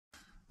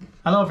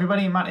Hello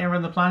everybody, Matt here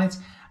on the planet,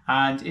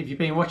 and if you've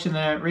been watching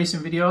the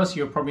recent videos,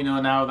 you'll probably know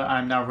now that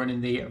I'm now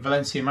running the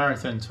Valencia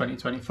Marathon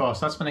 2024.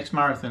 So that's my next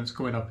marathon. It's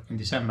coming up in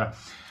December.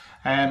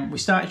 We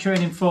started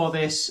training for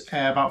this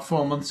about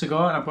 4 months ago,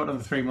 and I've got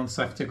another 3 months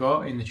left to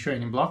go in the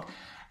training block.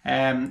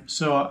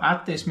 So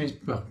at this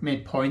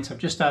midpoint, I've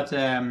just had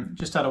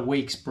a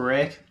week's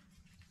break,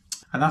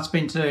 and that's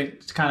been to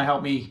kind of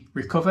help me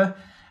recover.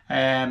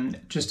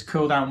 Just a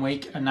cool down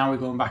week, and now we're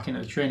going back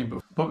into the training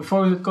block. But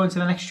before we go into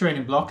the next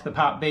training block, the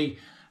part B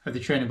of the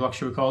training block,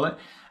 shall we call it,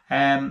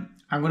 I'm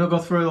going to go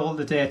through all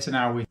the data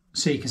now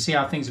so you can see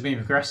how things have been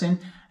progressing.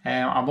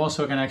 I'm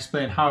also going to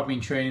explain how I've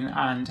been training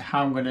and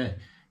how I'm going to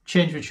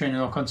change my training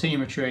or continue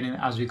my training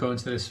as we go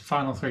into this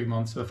final 3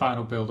 months, the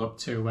final build up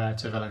to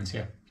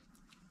Valencia.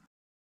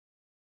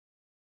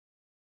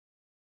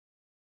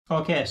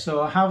 Okay,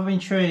 so how have I been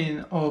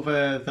training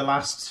over the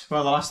last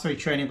 3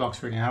 training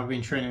blocks really? How have I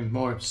been training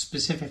more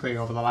specifically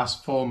over the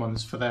last 4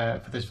 months for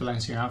this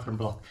Valencia Marathon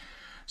block?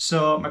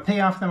 So my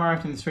PR for the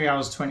marathon is 3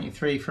 hours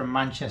 23 from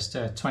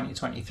Manchester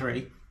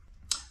 2023.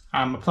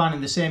 I'm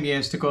planning the same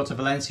year to go to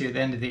Valencia at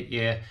the end of the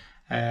year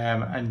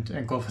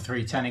and go for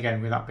 3:10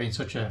 again, with that being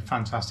such a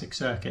fantastic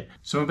circuit.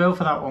 So my build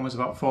for that one was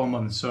about 4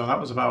 months. So that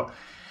was about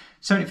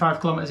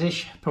 75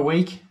 kilometers-ish per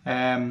week.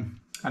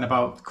 And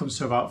comes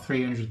to about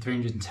 300,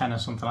 310 or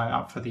something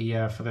like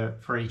that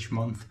for each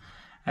month.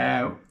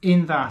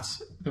 In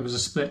that, there was a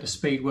split to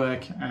speed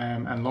work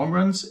and long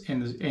runs.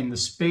 In the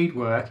speed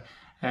work,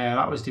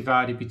 that was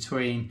divided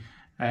between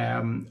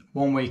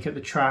 1 week at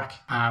the track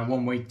and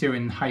 1 week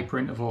doing hyper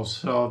intervals.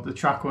 So the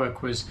track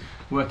work was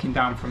working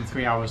down from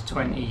 3 hours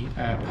 20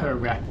 per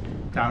rep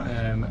down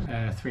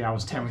to 3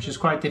 hours 10, which is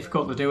quite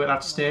difficult to do at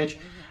that stage.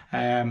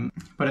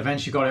 But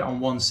eventually got it on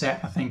one set,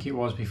 I think it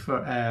was,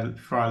 before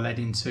I led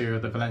into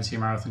the Valencia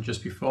Marathon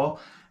just before.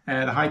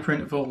 The hyper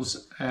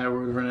intervals were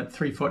run at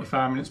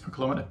 3:45 minutes per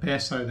kilometre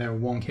pace, so they were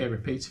 1k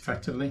repeats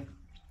effectively.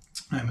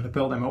 And I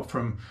built them up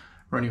from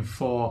running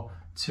 4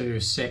 to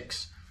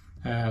 6.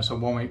 So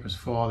 1 week was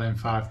 4, then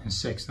 5, then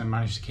 6, and then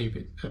managed to keep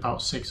it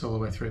about 6 all the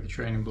way through the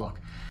training block.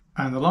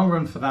 And the long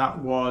run for that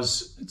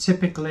was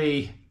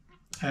typically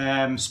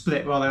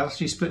split. Well, they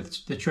actually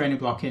split the training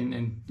block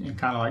in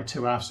kind of like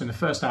 2 halves. So in the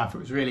first half, it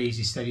was really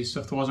easy, steady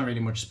stuff. There wasn't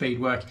really much speed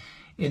work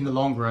in the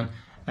long run.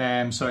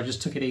 So I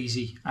just took it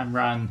easy and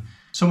ran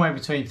somewhere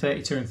between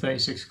 32 and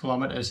 36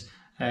 kilometers,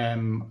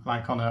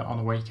 like on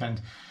a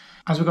weekend.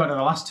 As we got into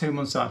the last 2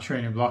 months of that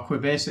training block, we're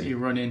basically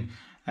running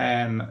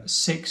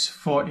 6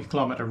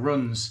 40-kilometer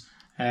runs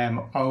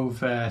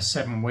over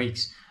 7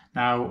 weeks.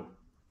 Now,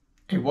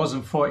 it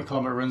wasn't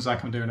 40-kilometer runs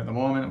like I'm doing at the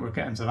moment. We're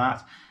getting to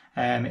that.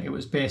 It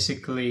was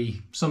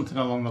basically something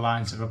along the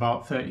lines of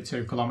about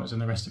 32 kilometers,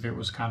 and the rest of it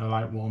was kind of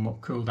like warm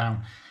up, cool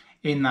down.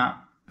 In that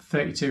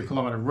 32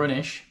 kilometer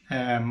runish,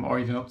 or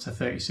even up to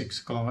 36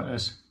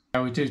 kilometers,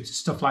 we do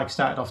stuff like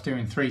started off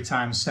doing 3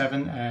 times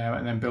 7,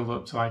 and then build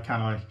up to like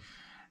kind of like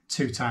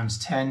 2 times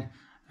 10,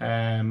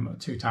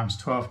 2 times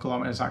 12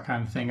 kilometers, that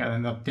kind of thing. And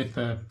then they did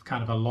the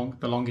kind of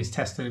the longest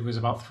tested was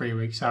about 3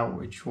 weeks out,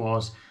 which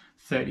was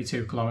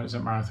 32 kilometers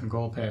at marathon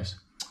goal pace.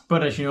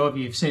 But as you know, if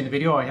you've seen the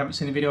video or you haven't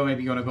seen the video,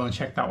 maybe you want to go and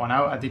check that one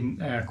out. I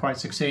didn't quite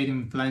succeed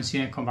in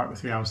Valencia and come back with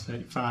 3 hours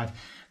 35.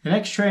 The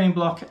next training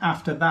block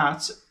after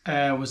that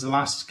was the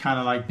last kind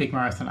of like big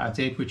marathon I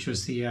did, which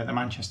was the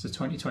Manchester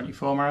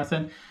 2024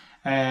 marathon.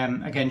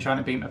 Again, trying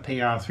to beat my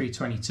PR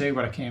 3:22,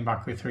 but I came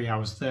back with 3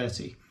 hours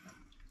 30.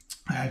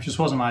 It just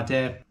wasn't my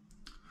day.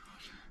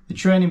 The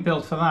training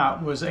build for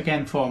that was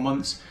again 4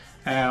 months.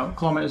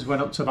 Kilometers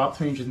went up to about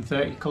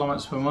 330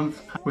 kilometers per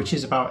month, which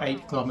is about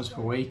 8 kilometers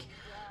per week.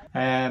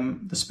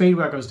 The speed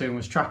work I was doing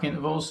was track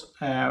intervals.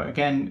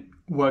 Again,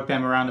 worked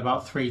them around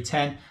about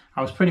 3:10.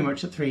 I was pretty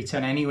much at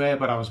 3:10 anyway,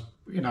 but I was,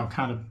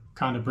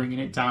 kind of bringing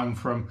it down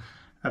from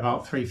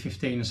about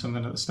 3:15 or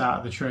something at the start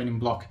of the training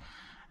block,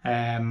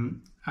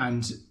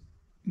 and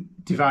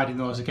dividing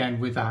those again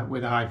with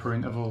the hyper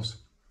intervals.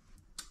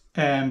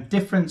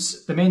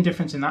 The main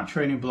difference in that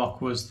training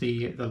block was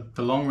the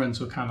long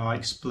runs were kind of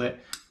like split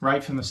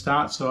right from the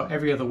start. So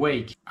every other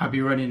week I'd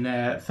be running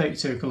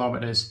 32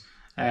 kilometers.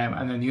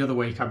 And then the other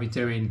week I'll be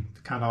doing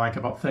kind of like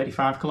about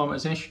 35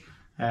 kilometers ish,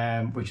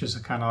 which is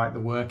kind of like the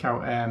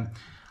workout.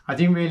 I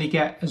didn't really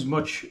get as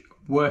much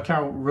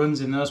workout runs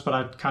in those, but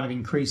I'd kind of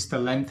increased the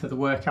length of the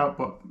workout.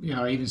 But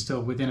even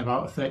still within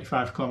about a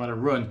 35 kilometer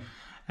run,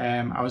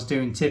 I was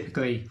doing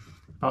typically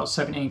about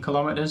 17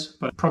 kilometers,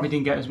 but probably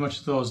didn't get as much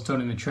of those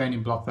done in the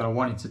training block that I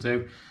wanted to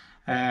do.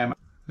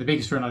 The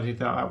biggest run I did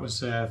that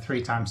was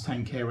 3 times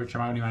 10k, which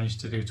I only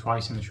managed to do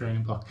twice in the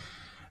training block.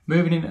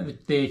 Moving into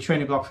the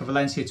training block for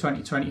Valencia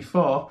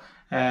 2024,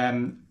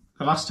 the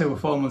last 2 were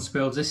 4 months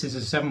builds. This is a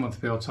 7-month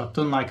build, so I've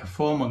done like a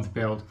 4-month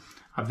build.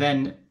 I've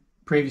then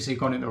previously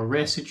gone into a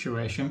race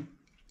situation.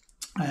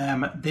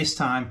 This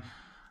time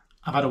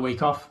I've had a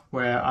week off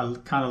where I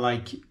kind of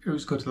like, it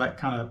was good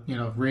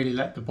to really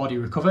let the body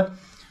recover.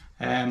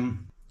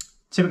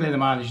 Typically the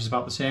mileage is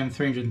about the same,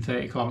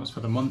 330 kilometers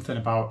for the month and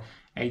about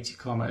 80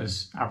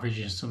 kilometers average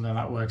is something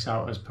that works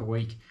out as per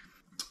week.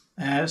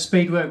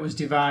 Speed work was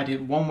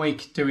divided 1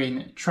 week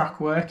doing track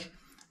work,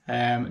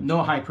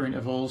 no hyper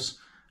intervals,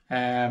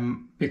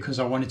 because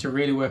I wanted to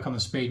really work on the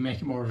speed,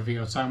 make it more of a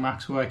VO2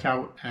 max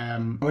workout. I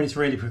wanted to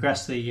really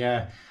progress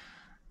the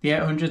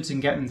 800s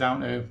and get them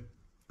down to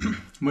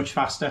much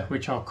faster,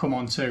 which I'll come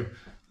on to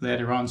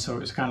later on. So it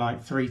was kind of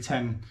like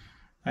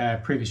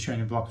 310 previous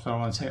training blocks, but I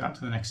want to take that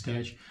to the next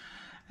stage.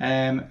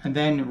 And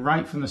then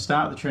right from the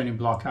start of the training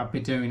block, I've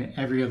been doing it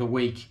every other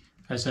week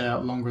as a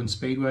long run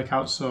speed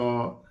workout.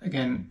 So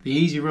again, the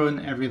easy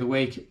run every other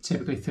week,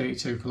 typically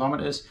 32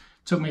 kilometers.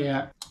 Took me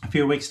a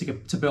few weeks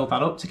to build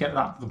that up, to get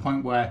that to the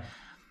point where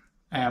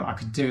I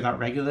could do that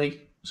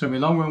regularly. So my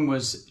long run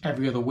was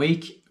every other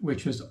week,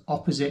 which was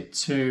opposite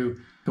to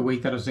the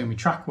week that I was doing my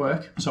track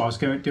work. So I was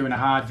doing a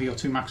hard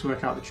VO2 max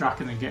workout at the track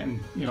and then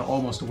getting,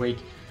 almost a week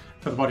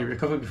for the body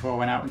recovery before I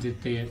went out and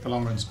did the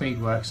long run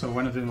speed work. So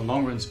when I'm doing the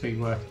long run speed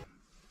work,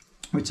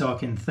 we're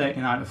talking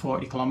 39 to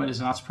 40 kilometers,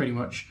 and that's pretty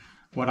much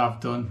what I've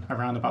done,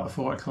 around about the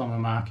 40 kilometer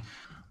mark.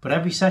 But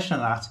every session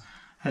of that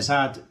has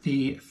had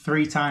the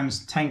 3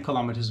 times 10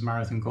 kilometers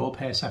marathon goal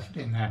pace effort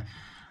in there.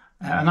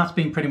 And that's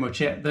been pretty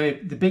much it.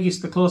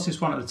 The closest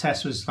one at the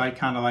test was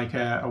kind of like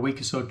a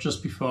week or so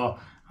just before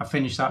I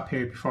finished that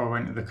period, before I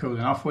went to the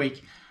cooling off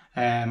week.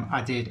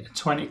 I did a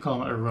 20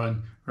 kilometer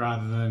run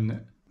rather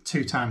than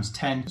 2 times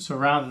 10. So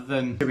rather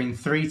than doing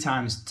 3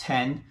 times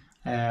 10,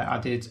 I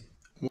did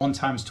 1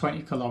 times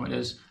 20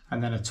 kilometers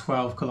and then a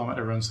 12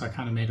 kilometer run. So I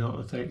kind of made it up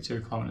to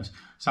 32 kilometers.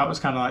 So that was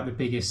kind of like the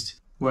biggest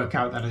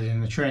workout that I did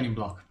in the training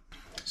block.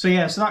 So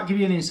yeah, so that gives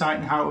you an insight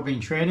on how we've been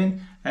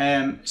training.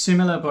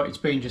 Similar, but it's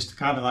been just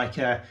kind of like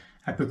a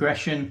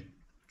progression,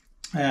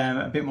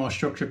 a bit more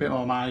structure, a bit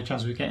more mileage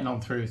as we're getting on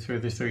through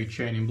the 3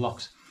 training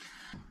blocks.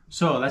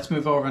 So let's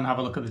move over and have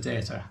a look at the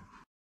data.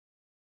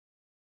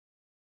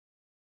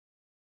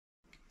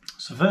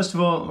 So first of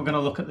all, we're going to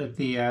look at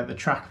the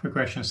track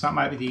progression. So that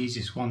might be the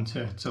easiest one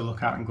to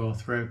look at and go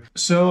through.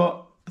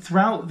 So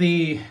throughout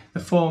the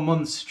 4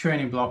 months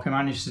training block, I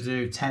managed to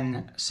do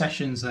 10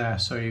 sessions there.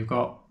 So you've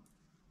got,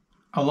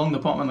 along the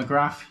bottom of the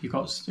graph, you've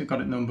got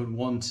it numbered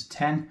 1 to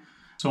 10.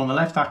 So on the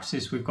left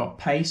axis, we've got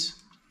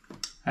pace.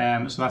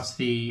 So that's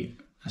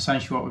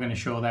essentially what we're going to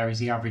show there is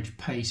the average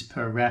pace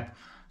per rep.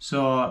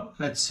 So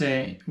let's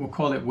say we'll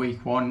call it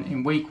week 1.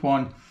 In week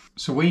 1,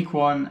 week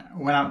 1, I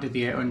went out and did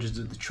the 800s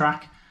at the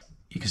track.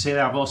 You can see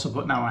that I've also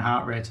put down my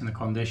heart rate and the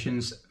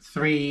conditions.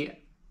 3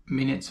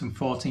 minutes and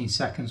 14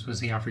 seconds was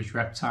the average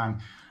rep time.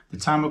 The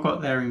time I've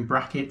got there in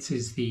brackets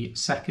is the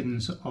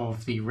seconds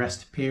of the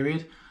rest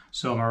period.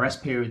 So my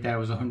rest period there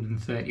was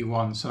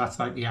 131. So that's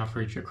like the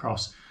average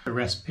across the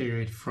rest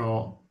period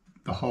for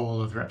the whole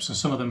of the reps. So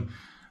some of them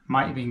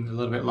might have been a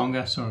little bit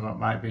longer, some of them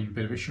might have been a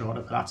bit of a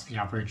shorter, but that's the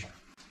average.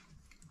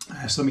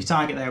 So my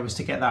target there was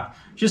to get that,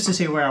 just to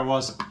see where I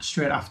was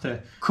straight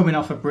after coming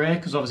off a break,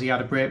 because obviously I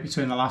had a break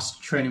between the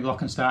last training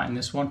block and starting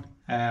this one.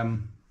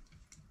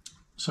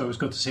 So it was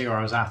good to see where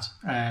I was at.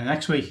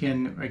 Next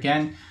weekend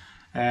again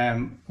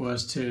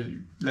was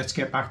let's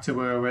get back to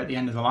where we were at the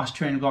end of the last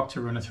training block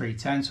to run a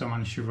 310. So I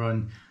managed to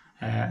run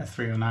a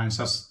 309.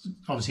 So that's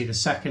obviously the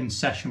second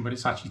session, but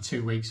it's actually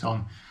 2 weeks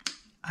on.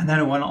 And then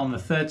I went on the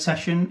third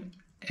session.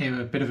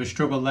 A bit of a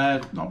struggle there,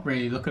 not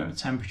really looking at the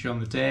temperature on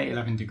the day,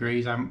 11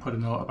 degrees. I haven't put a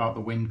note about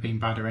the wind being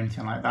bad or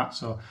anything like that,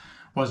 so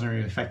wasn't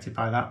really affected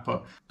by that.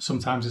 But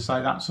sometimes it's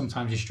like that,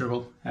 sometimes you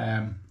struggle.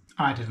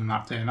 I did on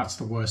that day, and that's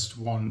the worst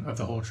one of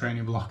the whole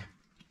training block.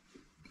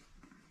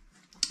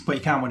 But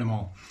you can't win them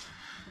all.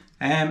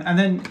 And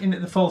then in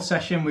the fourth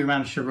session, we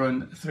managed to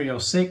run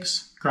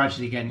 306,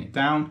 gradually getting it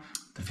down.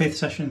 The fifth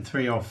session,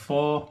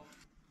 304,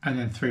 and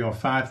then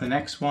 305 the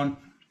next one.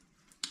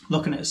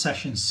 Looking at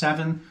session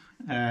 7,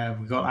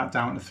 we got that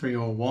down to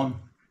 301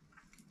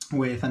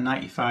 with a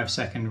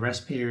 95-second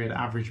rest period,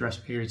 average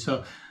rest period.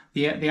 So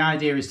the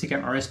idea is to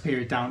get my rest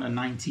period down to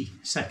 90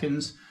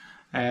 seconds.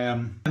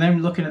 And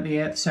then looking at the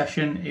 8th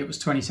session, it was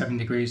 27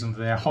 degrees on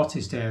the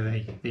hottest day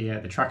of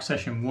the track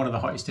session, one of the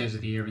hottest days of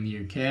the year in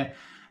the UK.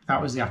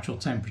 That was the actual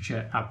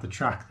temperature at the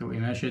track that we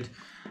measured.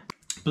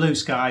 Blue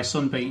sky,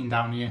 sun beating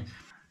down here.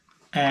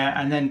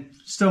 And then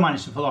still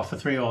managed to pull off a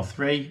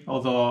 303,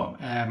 although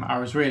I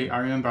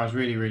remember I was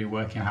really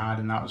working hard,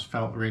 and that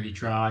felt really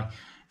dry. I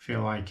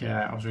feel like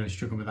I was really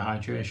struggling with the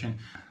hydration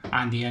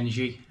and the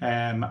energy.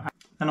 Then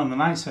on the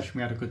night session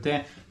we had a good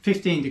day,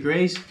 15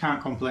 degrees,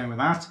 can't complain with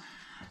that.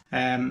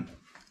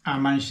 I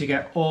managed to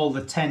get all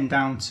the 10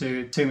 down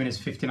to 2 minutes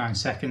 59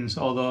 seconds,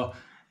 although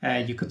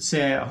you could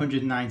say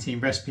 119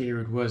 rest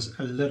period was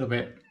a little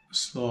bit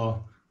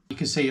slow. You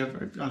can see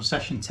on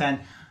session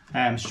 10,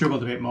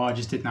 struggled a bit more, I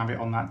just didn't have it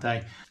on that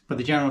day. But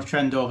the general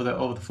trend over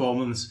the 4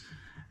 months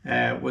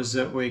was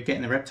that we're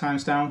getting the rep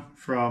times down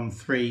from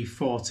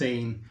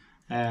 3:14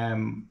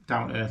 down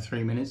to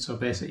 3 minutes. So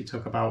basically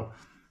took about,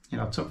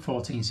 took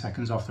 14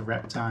 seconds off the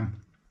rep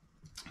time.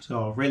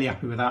 So really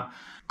happy with that.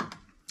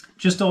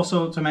 Just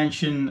also to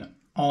mention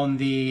on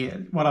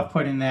what I've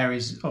put in there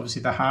is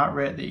obviously the heart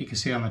rate that you can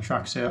see on the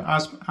track. So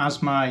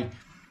that's my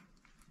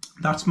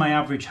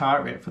average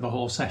heart rate for the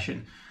whole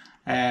session.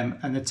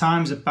 And the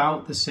time's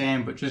about the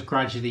same, but just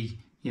gradually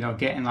you know,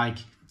 getting like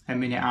a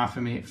minute, half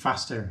a minute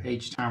faster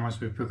each time as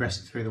we're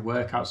progressing through the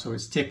workout. So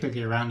it's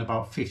typically around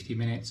about 50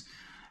 minutes,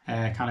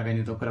 kind of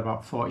ended up at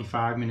about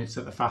 45 minutes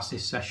at the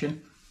fastest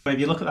session. But if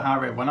you look at the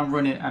heart rate, when I'm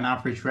running an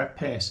average rep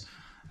pace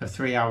of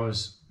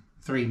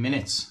 3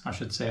 minutes, I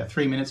should say,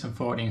 3 minutes and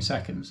 14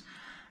 seconds,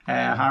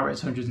 heart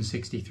rate's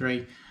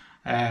 163.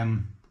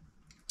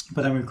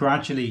 But then we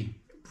gradually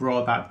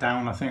brought that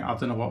down. I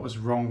don't know what was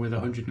wrong with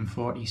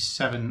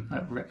 147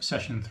 at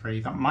session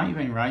 3. That might have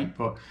been right,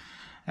 but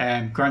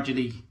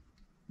gradually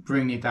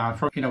bringing it down.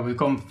 You know, we've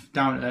gone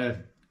down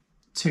to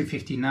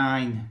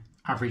 259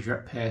 average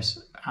rep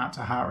pace at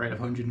a heart rate of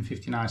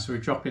 159. So we're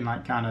dropping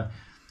like kind of,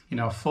 you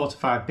know, 4 to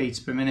 5 beats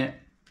per minute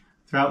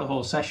throughout the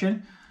whole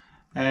session,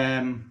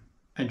 and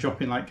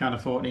dropping like kind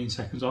of 14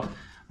 seconds off.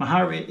 My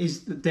heart rate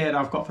is, the data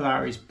I've got for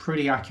that is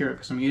pretty accurate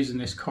because I'm using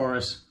this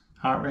Chorus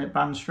heart rate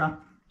band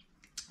strap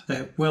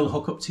that will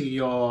hook up to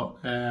your,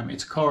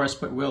 it's Chorus,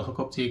 but will hook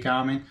up to your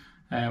Garmin,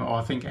 or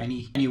I think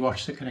any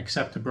watch that can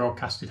accept a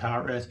broadcasted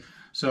heart rate.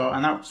 So,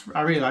 and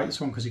I really like this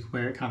one because you can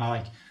wear it kind of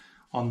like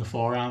on the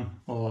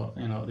forearm, or,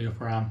 you know, the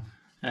upper arm,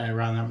 rather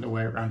than having to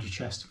wear it around your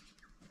chest.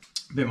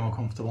 A bit more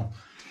comfortable.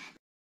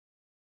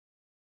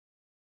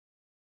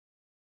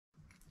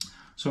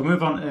 So we'll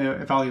move on to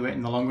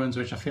evaluating the long runs,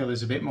 which I feel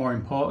is a bit more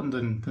important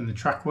than the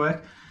track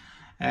work.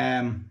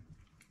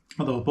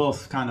 Although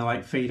both kind of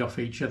like feed off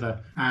each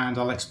other. And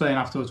I'll explain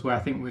afterwards where I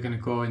think we're going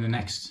to go in the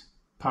next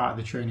part of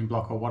the training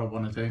block, or what I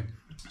want to do.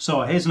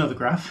 So here's another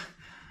graph.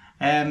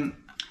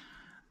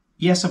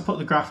 Yes, I put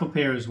the graph up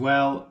here as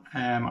well.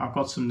 I've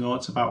got some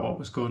notes about what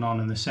was going on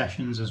in the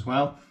sessions as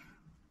well.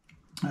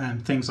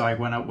 Things like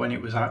when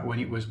it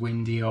was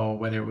windy, or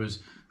whether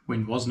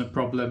wind wasn't a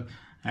problem.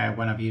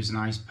 When I've used an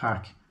ice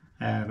pack,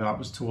 but that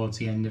was towards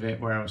the end of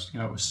it, where I was, you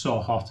know, it was so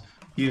hot.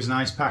 Use an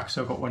ice pack,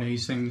 so I've got one of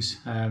these things.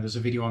 There's a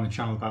video on the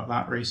channel about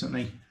that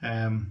recently.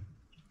 And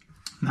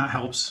that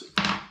helps.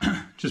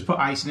 Just put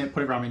ice in it,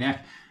 put it around my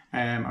neck.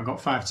 I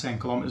got 5 to 10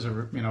 kilometers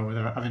of, you know, with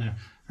having a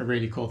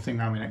really cold thing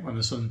around my neck when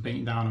the sun's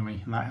beating down on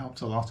me, and that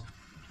helped a lot.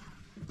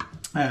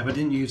 But I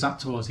didn't use that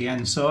towards the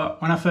end. So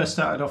when I first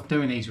started off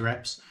doing these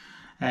reps,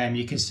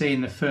 you can see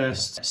in the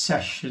first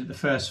session, the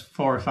first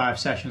 4 or 5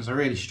 sessions, I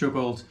really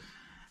struggled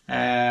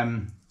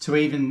to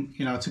even,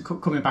 you know,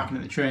 coming back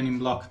into the training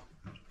block.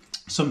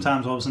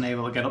 Sometimes I wasn't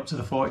able to get up to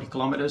the 40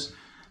 kilometers,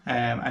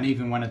 and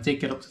even when I did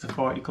get up to the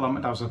 40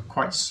 kilometers, I was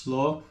quite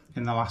slow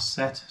in the last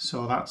set.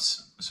 So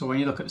when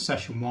you look at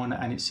session 1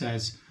 and it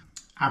says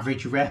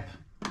average rep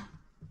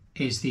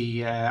is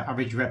the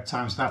average rep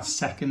time, so that's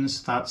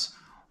seconds. That's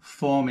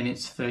 4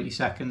 minutes 30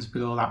 seconds.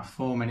 Below that,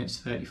 4 minutes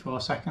 34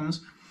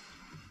 seconds.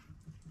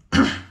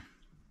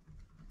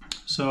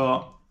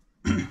 So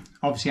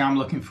obviously I'm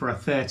looking for a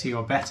 30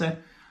 or better.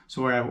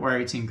 So where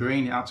it's in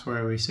green, that's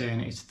where we're saying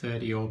it's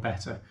 30 or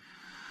better.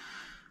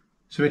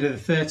 So we did a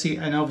 30,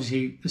 and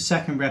obviously the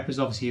second rep is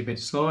obviously a bit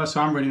slower. So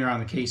I'm running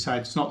around the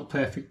quayside. It's not the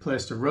perfect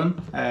place to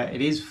run.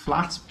 It is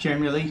flat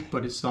generally,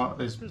 but it's not.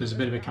 There's a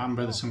bit of a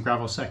camber. There's some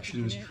gravel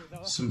sections,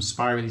 some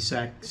spirally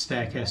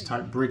staircase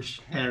type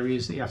bridge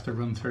areas that you have to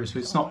run through. So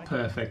it's not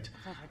perfect,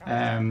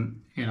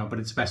 you know, but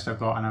it's the best I've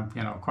got, and I'm,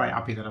 you know, quite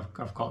happy that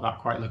I've got that.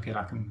 Quite lucky that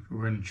I can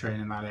run and train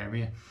in that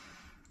area.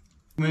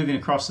 Moving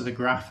across to the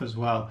graph as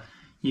well,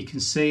 you can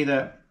see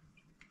that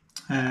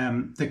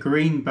the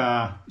green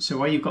bar, so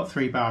where you've got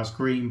 3 bars,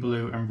 green,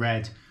 blue and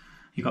red,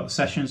 you've got the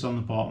sessions on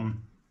the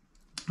bottom,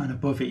 and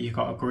above it you've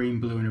got a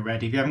green, blue and a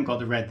red. If you haven't got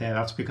the red there,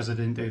 that's because I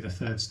didn't do the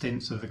 3rd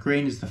stint. So the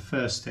green is the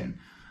 1st stint,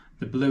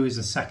 the blue is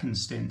the 2nd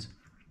stint,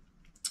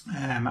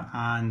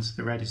 and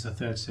the red is the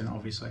 3rd stint,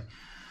 obviously.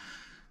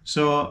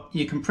 So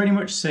you can pretty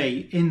much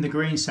see in the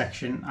green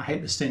section, I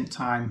hit the stint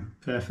time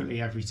perfectly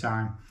every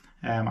time.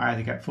 I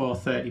either get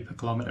 4:30 per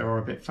kilometre or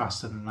a bit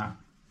faster than that.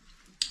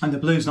 And the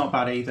blue's not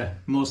bad either.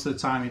 Most of the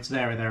time it's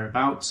there or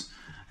thereabouts.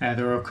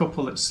 There are a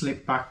couple that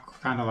slip back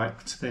kind of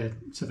like to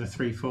the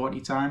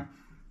 3:40 time.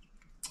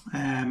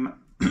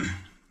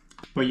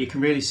 But you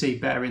can really see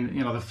better in,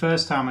 you know, the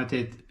first time I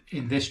did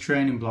in this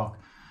training block,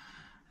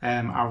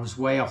 I was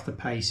way off the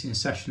pace in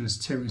sessions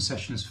 2 and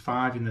sessions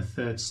 5 in the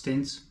 3rd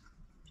stint.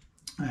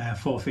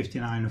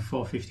 4:59 and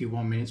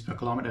 4:51 minutes per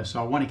kilometre. So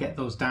I want to get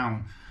those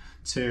down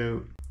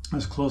to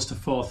as close to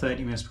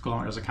 4:30 minutes per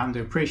kilometre as I can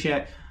do.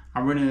 Appreciate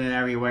I'm running in an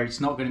area where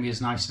it's not going to be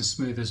as nice and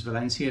smooth as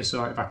Valencia,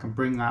 so if I can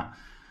bring that,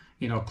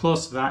 you know,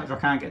 close to that, if I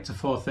can't get to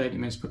 4:30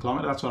 minutes per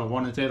kilometre, that's what I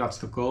want to do, that's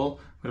the goal.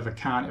 But if I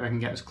can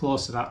get as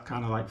close to that,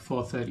 kind of like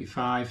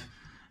 4:35,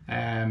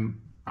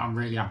 I'm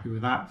really happy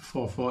with that.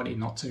 4:40,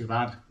 not too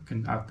bad.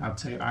 I'd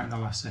take that in the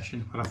last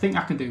session, but I think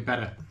I can do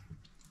better.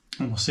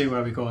 And we'll see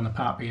where we go in the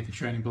part B of the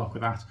training block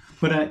with that.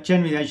 But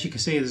generally, as you can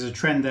see, there's a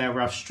trend there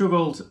where I've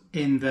struggled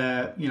in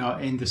the, you know,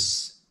 in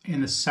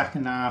the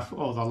second half,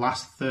 or the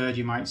last third,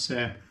 you might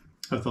say,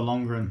 of the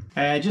long run.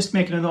 Just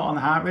making a note on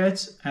the heart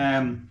rate.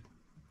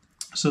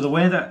 So the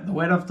way that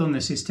I've done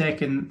this is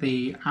taken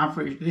the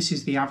average. This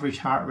is the average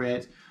heart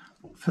rate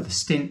for the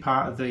stint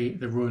part of the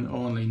run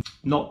only,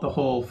 not the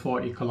whole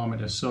 40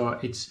 kilometers. So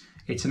it's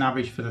an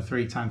average for the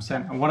 3 times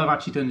 10. And what I've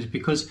actually done is,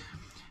 because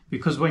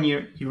because when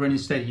you're running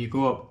steady, you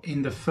go up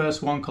in the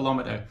first 1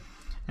 kilometer,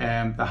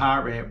 the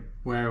heart rate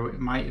where it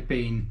might have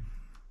been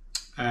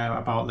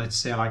about, let's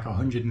say, like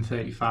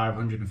 135,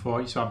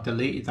 140. So I've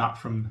deleted that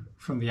from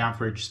the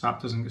average. So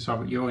that doesn't.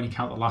 So you only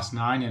count the last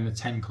 9 in a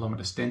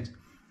 10-kilometer stint.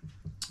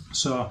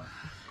 So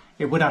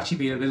it would actually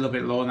be a little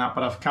bit lower than that,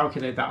 but I've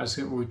calculated that as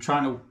we're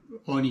trying to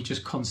only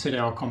just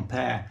consider or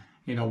compare,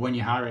 you know, when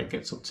your heart rate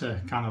gets up to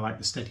kind of like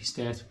the steady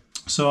state.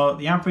 So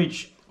the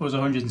average was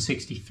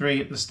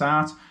 163 at the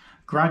start.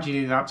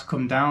 Gradually that's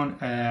come down.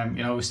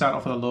 You know, we start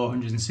off at the low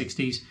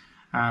 160s,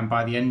 and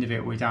by the end of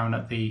it, we're down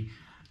at the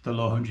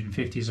low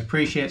 150s.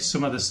 Appreciate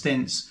some of the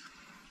stints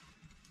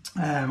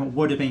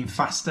would have been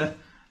faster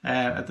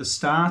at the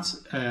start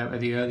of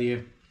the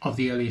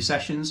earlier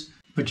sessions,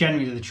 but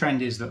generally the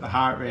trend is that the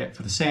heart rate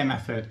for the same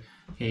effort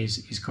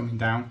is coming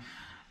down.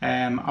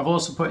 I've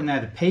also put in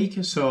there the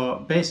peak.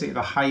 So basically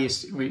the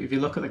highest, if you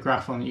look at the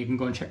graph on it, you can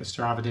go and check the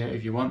Strava data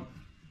if you want.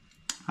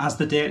 As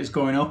the data is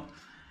going up,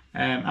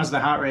 as the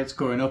heart rate's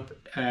going up,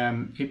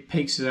 it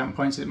peaks at certain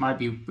points. It might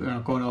be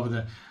going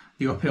over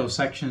the uphill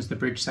sections, the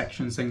bridge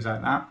sections, things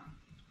like that.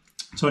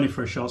 It's only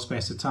for a short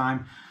space of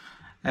time,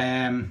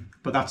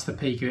 but that's the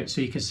peak of it.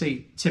 So you can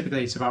see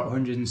typically it's about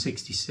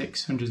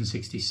 166,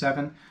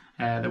 167.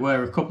 There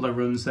were a couple of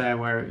runs there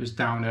where it was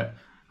down at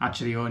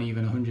actually only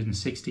even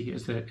 160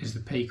 is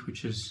the peak,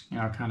 which is, you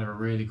know, kind of a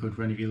really good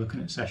run if you're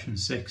looking at session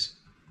 6.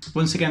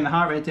 Once again, the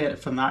heart rate data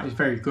from that is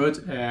very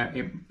good.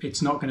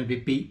 It's not going to be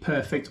beat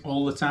perfect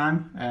all the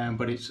time,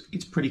 but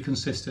it's pretty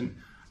consistent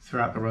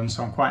throughout the run.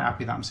 So I'm quite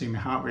happy that I'm seeing my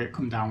heart rate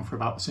come down for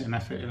about the same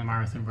effort in a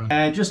marathon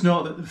run. Just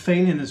note that the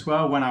feeling as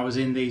well when I was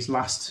in these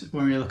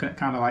when we were looking at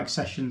kind of like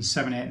sessions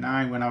 7, 8,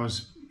 9, when I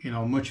was, you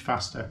know, much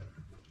faster,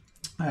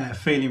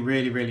 feeling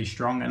really, really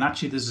strong. And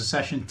actually there's a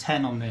session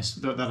 10 on this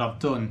that I've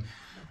done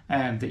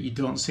that you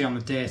don't see on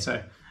the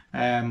data.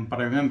 But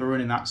I remember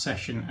running that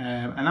session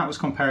and that was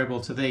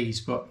comparable to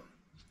these, but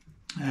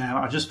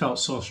I just felt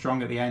so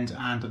strong at the end,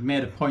 and I'd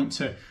made a point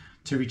to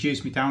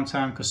reduce my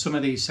downtime, because some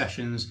of these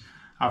sessions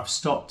I've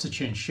stopped to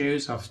change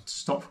shoes. I've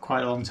stopped for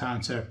quite a long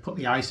time to put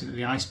the ice into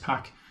the ice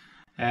pack.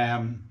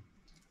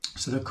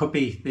 So there could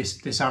be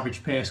this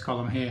average pace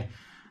column here.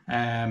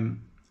 I've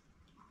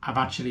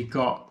actually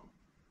got,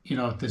 you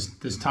know,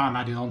 there's time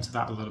added on to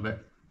that a little bit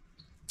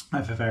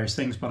for various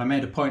things, but I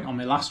made a point on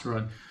my last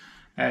run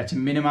to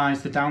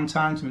minimize the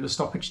downtime, the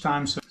stoppage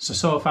time.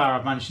 So far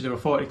I've managed to do a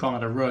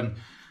 40-kilometer run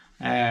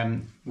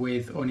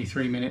with only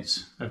 3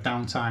 minutes of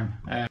downtime.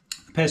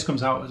 The pace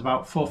comes out as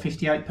about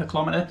 4:58 per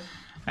kilometer.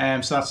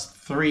 So that's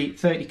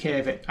 30k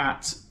of it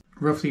at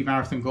roughly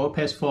marathon goal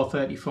pace,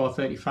 4:30,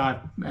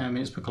 4:35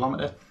 minutes per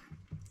kilometer.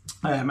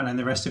 And then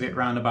the rest of it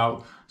round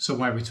about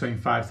somewhere between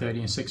 5:30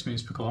 and 6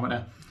 minutes per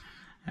kilometer.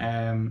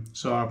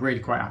 So I'm really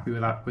quite happy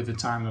with that, with the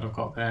time that I've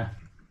got there.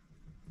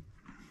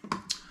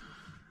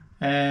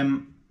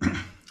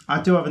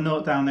 I do have a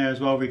note down there as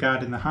well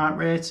regarding the heart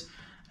rate.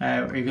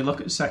 If you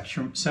look at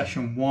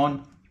session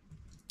 1,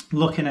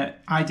 looking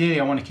at, ideally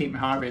I want to keep my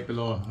heart rate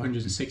below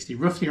 160,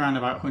 roughly around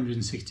about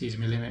 160 is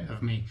my limit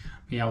of my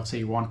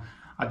LT1.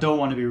 I don't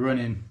want to be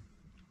running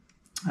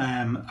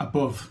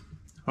above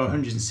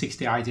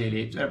 160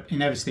 ideally.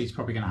 Inevitably it's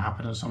probably going to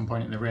happen at some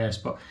point in the race,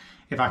 but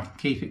if I can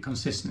keep it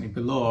consistently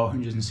below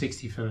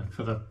 160 for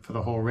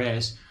the whole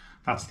race,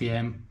 that's the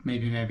aim.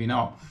 Maybe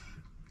not.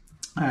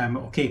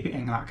 Or keep it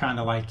in that kind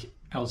of like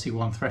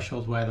LT1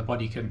 threshold where the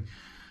body can,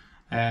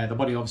 the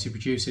body obviously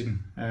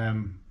producing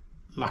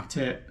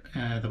lactate,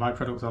 the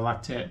byproduct of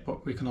lactate,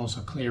 but we can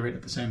also clear it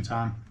at the same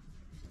time.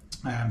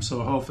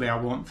 So hopefully I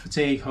won't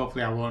fatigue,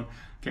 hopefully I won't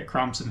get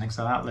cramps and things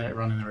like that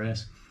later on in the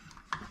race.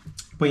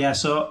 But yeah,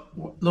 so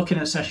looking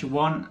at session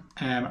 1,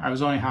 I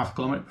was only half a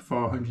kilometre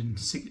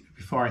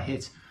before I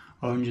hit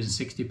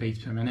 160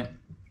 beats per minute.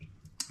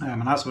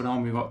 And as went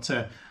on, we got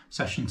to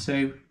session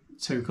 2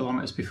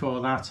 kilometres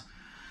before that.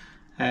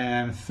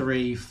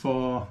 3,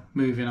 4,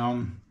 moving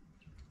on.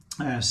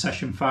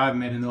 Session 5,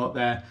 made a note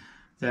there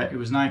that it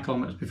was 9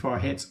 kilometres before I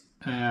hit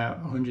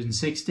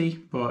 160,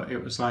 but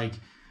it was like,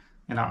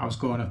 you know, I was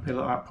going uphill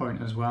at that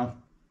point as well.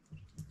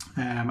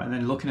 And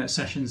then looking at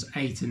sessions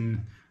 8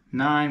 and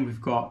 9,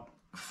 we've got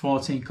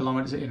 14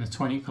 kilometres in a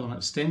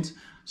 20-kilometre stint.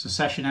 So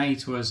session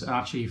 8 was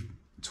actually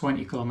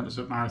 20 kilometres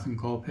at marathon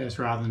goal pace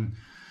rather than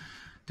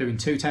doing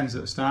 2:10s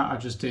at the start. I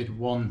just did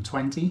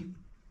 1:20.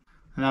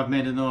 And I've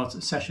made a note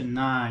at session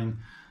 9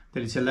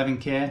 that it's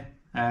 11k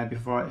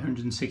before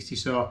 160.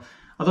 So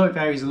although it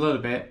varies a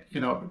little bit, you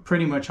know,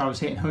 pretty much I was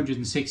hitting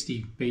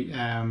 160 beats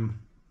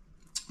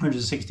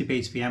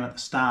PM at the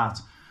start.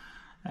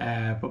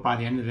 But by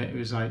the end of it, it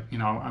was like, you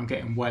know, I'm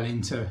getting well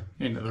into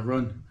the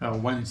run, or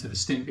well into the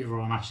stint before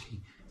I'm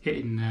actually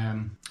hitting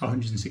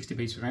 160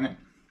 beats per minute.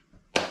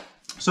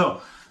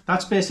 So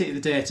that's basically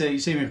the data. You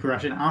see me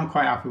progression. I'm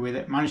quite happy with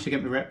it. Managed to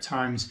get my rep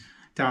times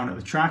down at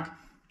the track,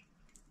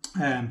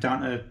 down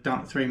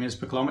to 3 minutes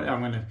per kilometre.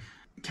 I'm going to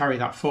carry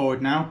that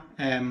forward now.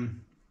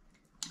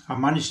 I've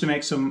managed to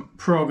make some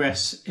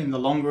progress in the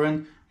long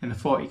run, in the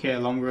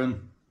 40k long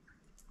run.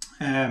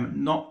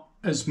 Not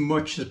as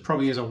much as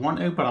probably as I want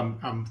to, but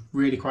I'm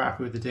really quite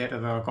happy with the data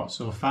that I've got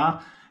so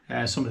far.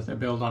 Something to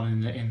build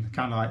on in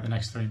kind of like the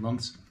next 3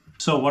 months.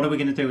 So what are we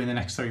going to do in the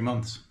next 3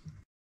 months?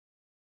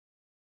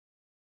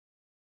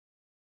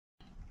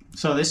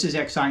 So this is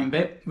the exciting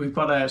bit. We've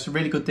got some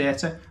really good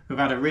data. We've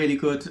had a really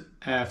good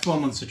 4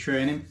 months of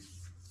training.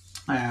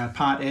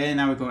 Part A,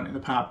 now we're going to the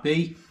part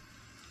B.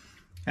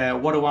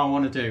 What do I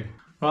want to do?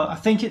 Well, I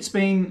think it's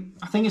been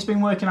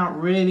working out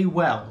really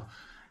well,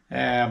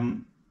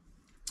 and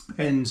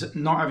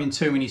not having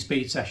too many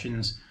speed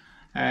sessions.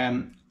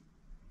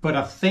 But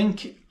I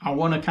think I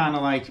want to kind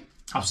of like,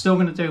 I'm still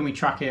going to do my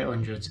track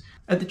 800s.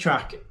 At the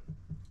track,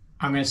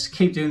 I'm going to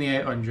keep doing the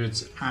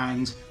 800s,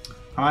 and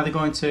I'm either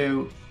going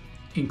to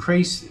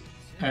increase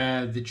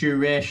the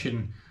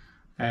duration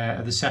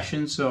of the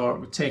session,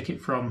 so take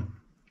it from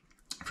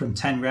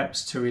 10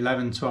 reps to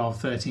 11, 12,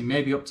 13,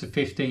 maybe up to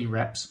 15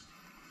 reps.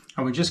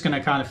 And we're just going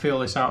to kind of feel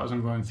this out as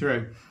I'm going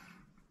through,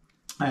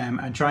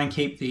 and try and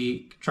keep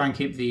the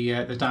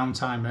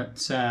downtime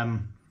at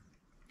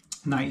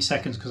 90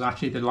 seconds, because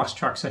actually the last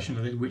track session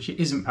I did, which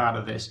isn't part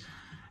of this,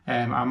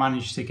 I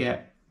managed to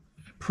get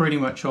pretty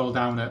much all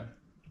down at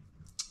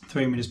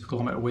 3 minutes per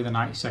kilometre with a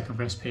 90-second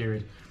rest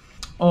period.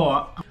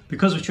 Or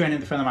because we're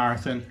training for the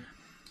marathon,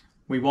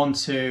 I want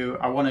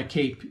to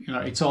keep,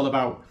 it's all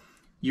about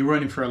you're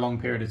running for a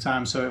long period of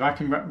time. So if I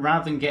can,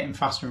 rather than getting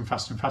faster and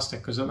faster and faster,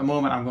 because at the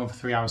moment I'm going for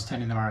 3 hours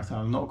 10 in the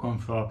marathon, I'm not going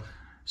for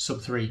sub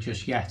 3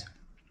 just yet.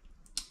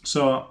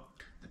 So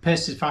the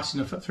pace is fast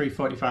enough at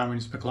 3:45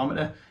 minutes per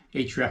kilometre,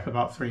 each rep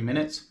about 3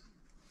 minutes.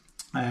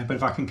 But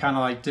if I can kind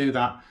of like do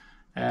that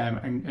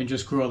and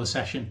just grow the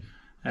session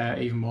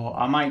even more,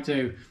 I might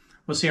do,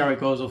 we'll see how it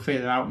goes, we'll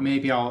figure it out.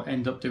 Maybe I'll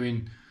end up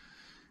doing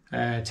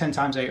 10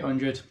 times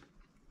 800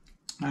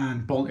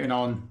 and bolting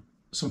on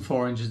some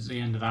 400s at the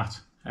end of that.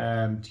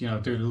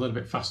 Doing a little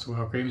bit faster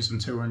work, or even some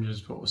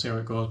 200s, but we'll see how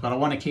it goes. But I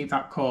want to keep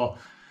that core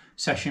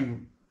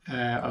session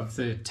of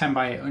the 10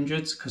 by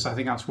 800s, because I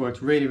think that's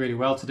worked really, really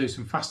well to do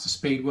some faster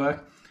speed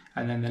work.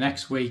 And then the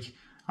next week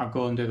I'll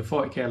go and do the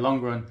 40k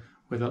long run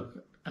with a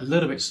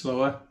little bit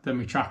slower than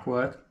my track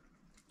work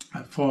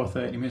at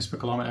 4:30 minutes per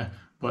kilometre,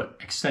 but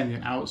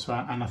extending it out.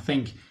 And I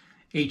think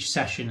each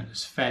session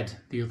has fed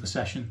the other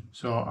session,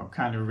 so I'm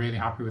kind of really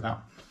happy with that.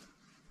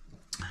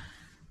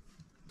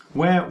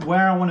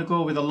 Where I want to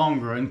go with a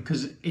long run,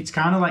 because it's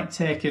kind of like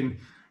taken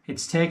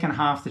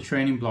half the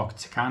training block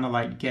to kind of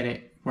like get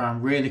it where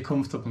I'm really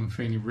comfortable and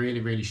feeling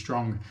really, really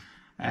strong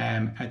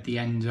at the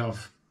end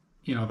of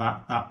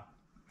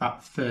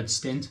that third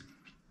stint.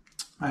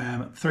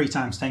 3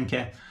 times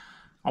 10k.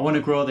 I want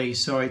to grow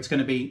these, so it's going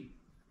to be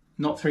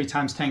not 3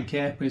 times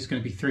 10k, but it's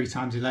going to be 3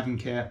 times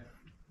 11k,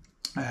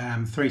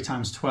 3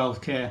 times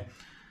 12k,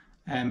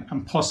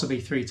 and possibly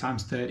 3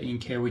 times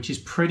 13k, which is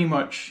pretty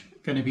much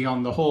going to be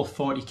on the whole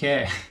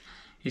 40k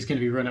is going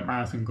to be run at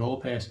marathon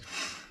goal pace.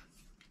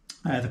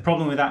 The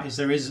problem with that is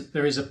there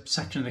is a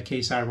section of the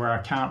quayside where I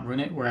can't run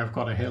it, where I've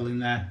got a hill in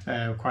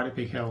there, quite a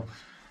big hill,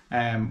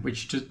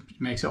 which just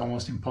makes it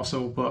almost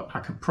impossible. But I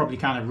could probably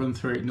kind of run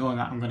through it knowing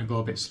that I'm going to go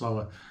a bit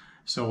slower.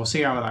 So we'll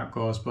see how that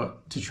goes.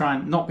 But to try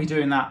and not be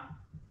doing that,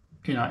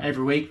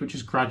 every week, but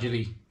just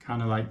gradually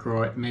kind of like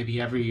grow it.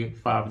 Maybe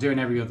I'm doing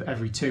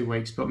every 2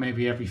 weeks, but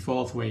maybe every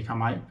 4th week I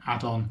might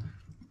add on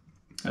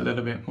a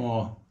little bit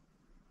more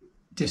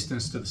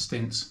distance to the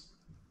stints.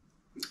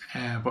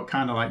 But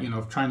kind of like,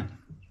 trying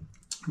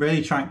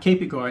and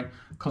keep it going,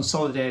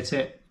 consolidate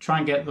it, try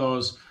and get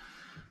those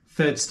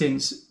third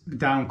stints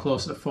down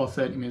closer to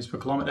 4:30 minutes per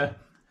kilometre.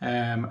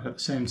 At the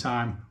same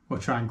time,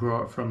 we'll try and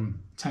grow it from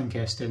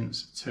 10k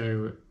stints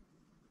to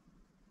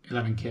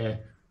 11k,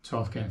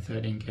 12k and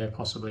 13k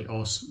possibly,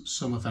 or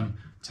some of them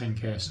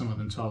 10k, some of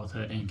them 12 or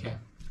 13k.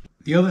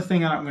 The other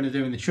thing that I'm going to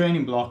do in the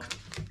training block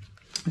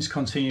is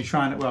continue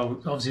trying to,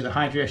 obviously the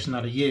hydration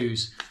that I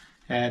use,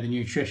 the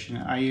nutrition,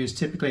 I use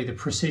typically the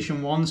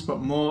precision ones, but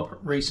more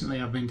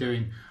recently I've been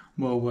doing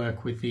more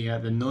work with the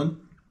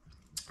Nun.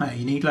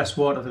 You need less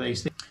water for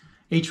these things.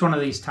 Each one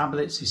of these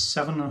tablets is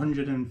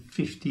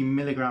 750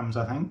 milligrams,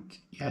 I think.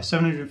 Yeah,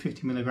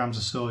 750 milligrams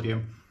of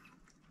sodium,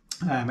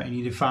 and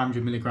you need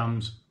 500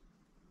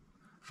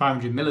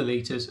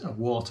 millilitres of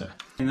water.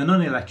 In the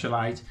Nun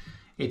electrolyte,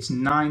 it's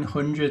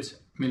 900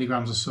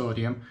 milligrams of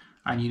sodium,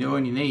 and you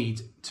only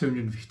need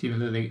 250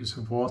 millilitres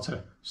of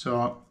water.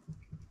 So,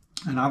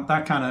 and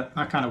that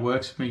kind of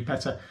works for me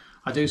better.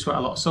 I do sweat a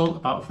lot of salt,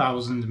 about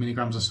 1,000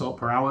 milligrams of salt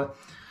per hour,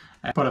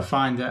 but I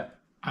find that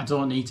I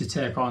don't need to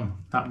take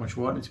on that much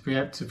water to be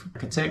able to. I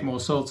can take more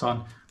salt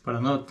on, but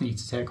I don't need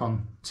to take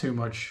on too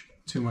much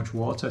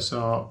water.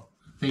 So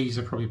these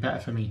are probably better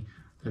for me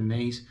than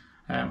these.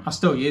 I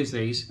still use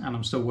these, and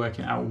I'm still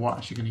working out what I'm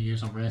actually going to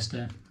use on race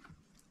day.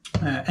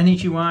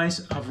 Energy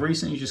wise, I've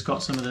recently just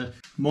got some of the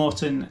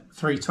Morton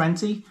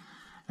 320.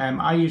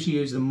 I usually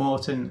use the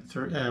Morton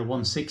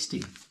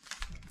 160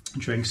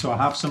 drink, so I'll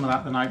have some of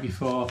that the night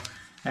before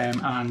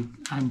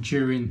and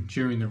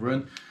during the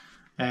run.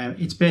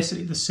 It's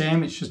basically the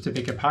same, it's just a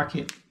bigger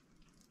packet,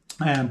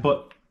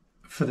 but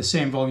for the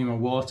same volume of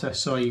water.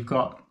 So you've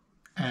got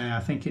I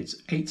think it's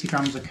 80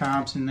 grams of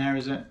carbs in there,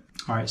 is it?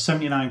 All right,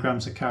 79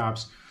 grams of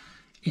carbs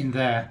in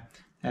there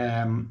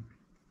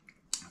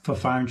for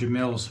 500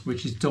 mils,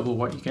 which is double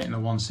what you get in the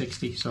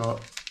 160. So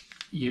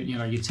you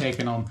know, you're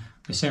taking on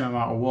the same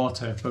amount of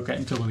water but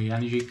getting double the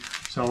energy.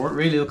 So we're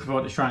really looking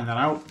forward to trying that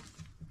out.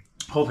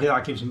 Hopefully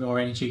that gives me more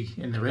energy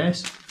in the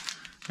race.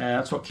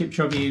 That's what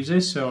Kipchoge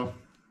uses, so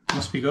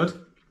must be good.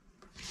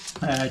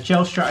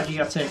 Gel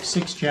strategy, I take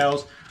 6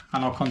 gels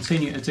and I'll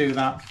continue to do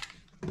that.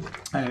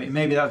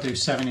 Maybe that'll do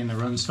 7 in the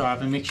run. So I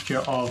have a mixture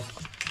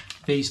of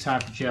these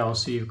type of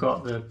gels. So you've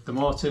got the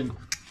Morton,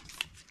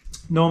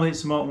 normally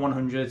it's the Morton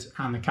 100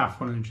 and the CAF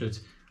 100,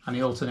 and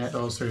you alternate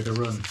those through the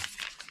run.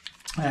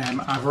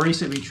 I've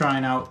recently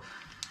trying out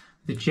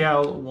the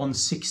gel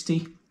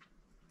 160,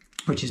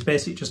 which is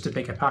basically just a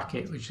bigger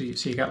packet, so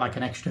you get like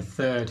an extra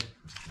third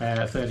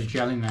of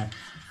gel in there.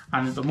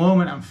 And at the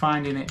moment I'm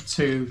finding it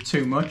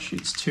too much.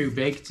 It's too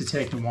big to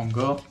take in one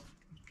go.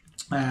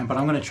 But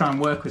I'm going to try and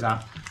work with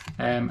that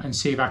and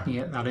see if I can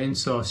get that in.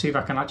 So see if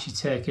I can actually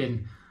take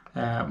in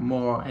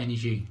more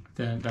energy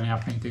than I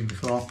have been doing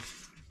before.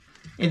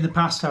 In the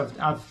past,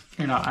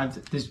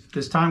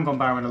 there's time gone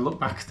by when I look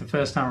back the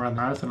first time I ran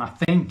the marathon. I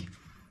think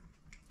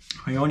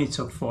I only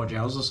took 4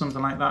 gels or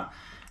something like that,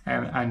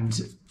 and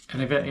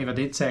if I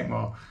did take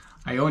more,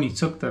 I only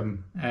took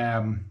them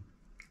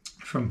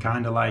from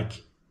kind of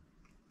like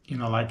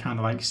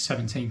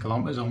 17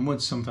 kilometers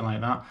onwards, something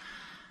like that.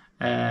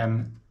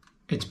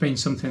 It's been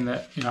something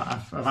that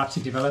I've had to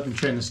develop and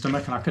train the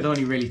stomach, and I could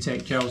only really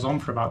take gels on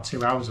for about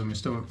 2 hours, and my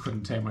stomach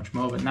couldn't take much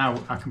more. But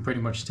now I can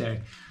pretty much take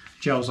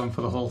gels on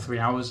for the whole 3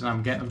 hours, and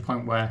I'm getting to the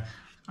point where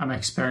I'm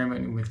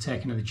experimenting with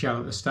taking the gel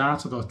at the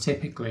start, although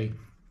typically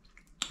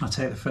I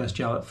take the first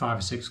gel at 5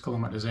 or 6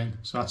 kilometers in,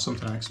 so that's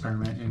something I'm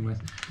experimenting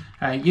with.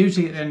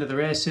 Usually at the end of the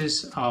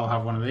races, I'll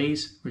have one of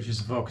these, which is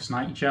the Focus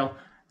 90 gel,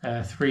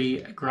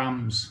 3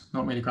 grams,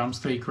 not milligrams,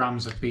 3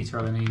 grams of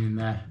beta-alanine in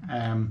there,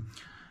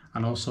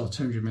 and also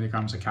 200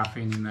 milligrams of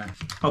caffeine in there.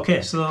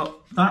 Okay,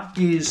 so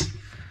that's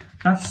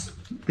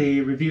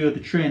the review of the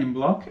training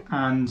block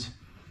and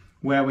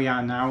where we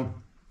are now,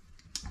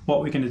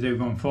 what we're going to do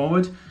going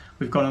forward.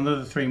 We've got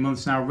another 3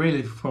 months now. Really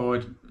looking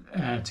forward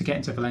to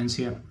getting to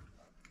Valencia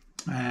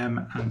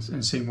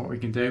and seeing what we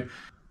can do.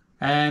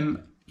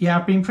 Yeah,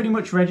 I've been pretty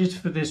much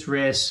registered for this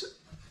race,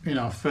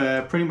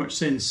 for pretty much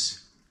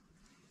since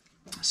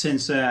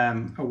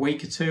a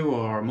week or 2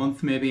 or a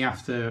month maybe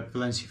after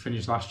Valencia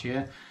finished last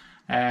year.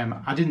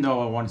 I didn't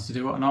know I wanted to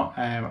do it or not,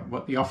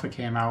 but the offer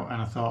came out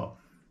and I thought,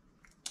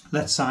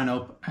 let's sign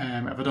up.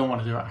 If I don't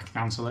want to do it, I can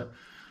cancel it.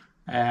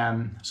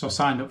 So I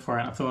signed up for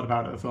it and I thought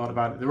about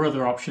it. There were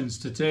other options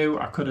to do.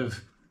 I could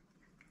have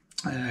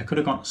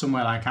gone to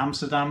somewhere like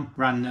Amsterdam,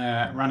 ran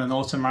an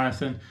autumn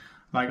marathon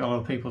like a lot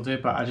of people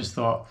did, but I just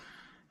thought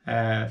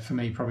for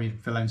me probably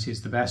Valencia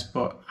is the best.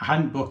 But I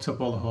hadn't booked up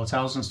all the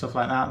hotels and stuff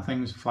like that,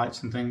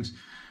 flights and things,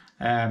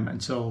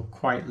 until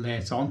quite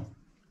late on.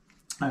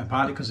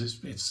 Partly because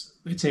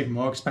it's even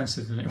more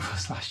expensive than it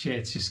was last year.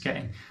 It's just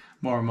getting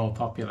more and more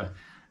popular,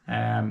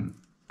 and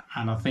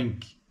I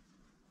think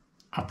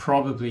I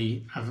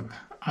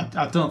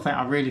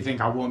really think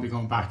I won't be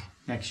going back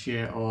next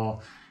year, or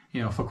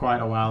for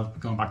quite a while,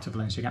 going back to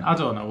Valencia again. I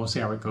don't know, we'll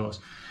see how it goes.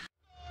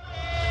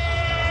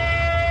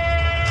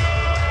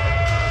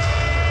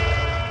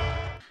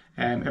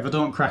 If I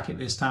don't crack it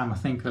this time, I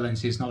think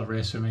Valencia is not a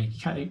race for me.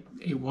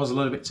 It was a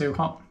little bit too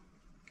hot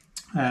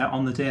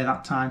on the day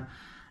that time,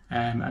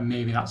 and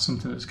maybe that's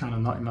something that's kind of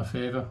not in my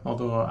favour,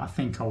 although I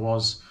think I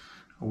was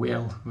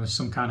with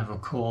some kind of a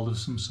cold of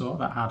some sort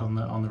that I had on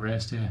the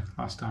race day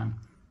last time.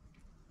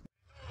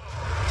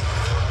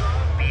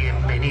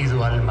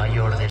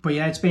 But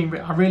yeah,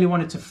 I really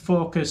wanted to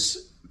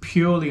focus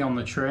purely on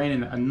the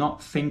training and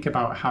not think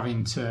about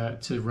having to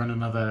run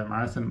another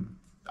marathon.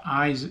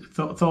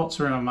 Thoughts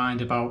were in my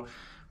mind about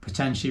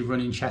potentially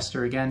running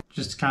Chester again,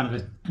 just kind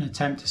of an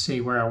attempt to see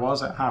where I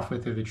was at halfway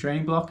through the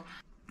training block.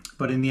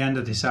 But in the end,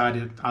 I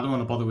decided I don't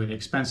want to bother with the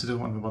expense, I don't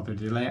want to bother with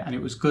the delay, and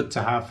it was good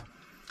to have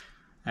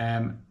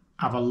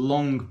a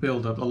long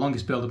build-up, the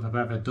longest build-up I've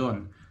ever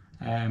done,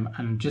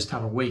 and just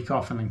have a week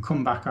off and then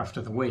come back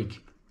after the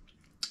week,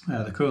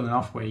 the cooling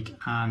off week,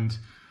 and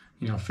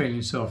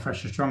feeling so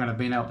fresh and strong, and I've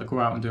been able to go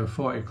out and do a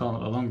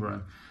 40-kilometer long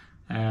run,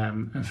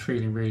 and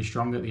feeling really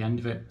strong at the end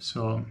of it.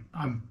 So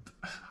I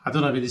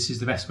don't know if this is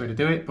the best way to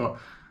do it, but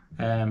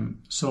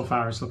so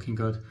far it's looking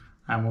good,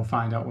 and we'll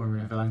find out when we're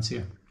in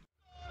Valencia.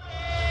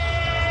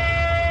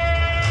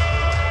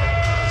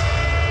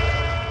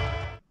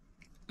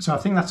 So I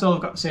think that's all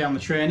I've got to say on the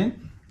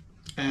training.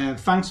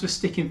 Thanks for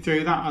sticking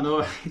through that. I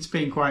know it's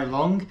been quite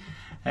long.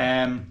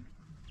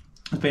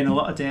 There's been a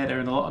lot of data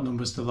and a lot of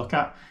numbers to look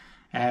at.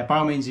 By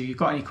all means, if you've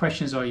got any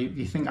questions or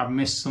you think I've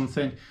missed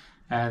something,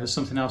 there's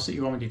something else that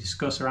you want me to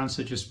discuss or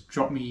answer, just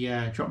drop me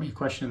a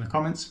question in the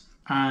comments.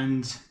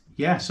 And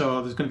yeah,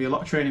 so there's going to be a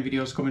lot of training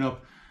videos coming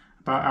up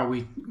about how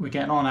we're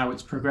getting on, how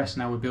it's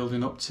progressing, how we're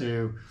building up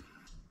to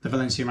the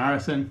Valencia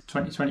Marathon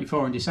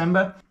 2024 in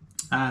December.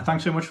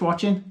 Thanks very much for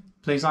watching.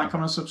 Please like,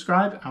 comment and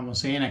subscribe, and we'll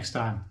see you next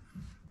time.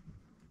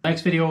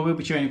 Next video will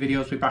be training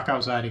videos. We'll be back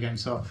outside again,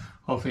 so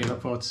hopefully you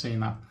look forward to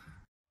seeing that.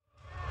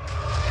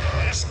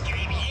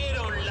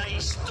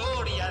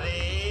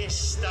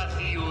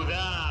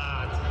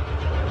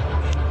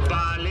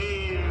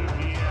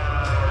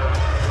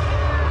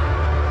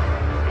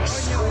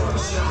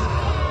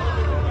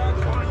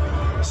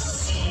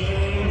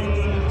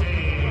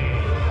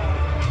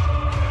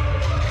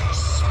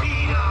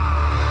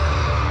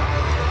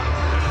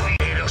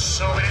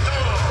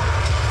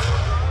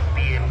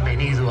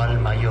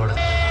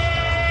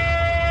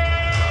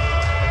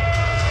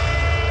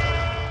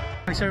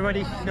 Thanks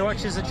everybody who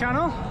watches the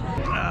channel.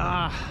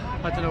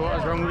 I don't know what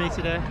was wrong with me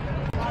today.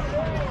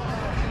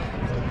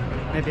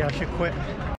 Maybe I should quit.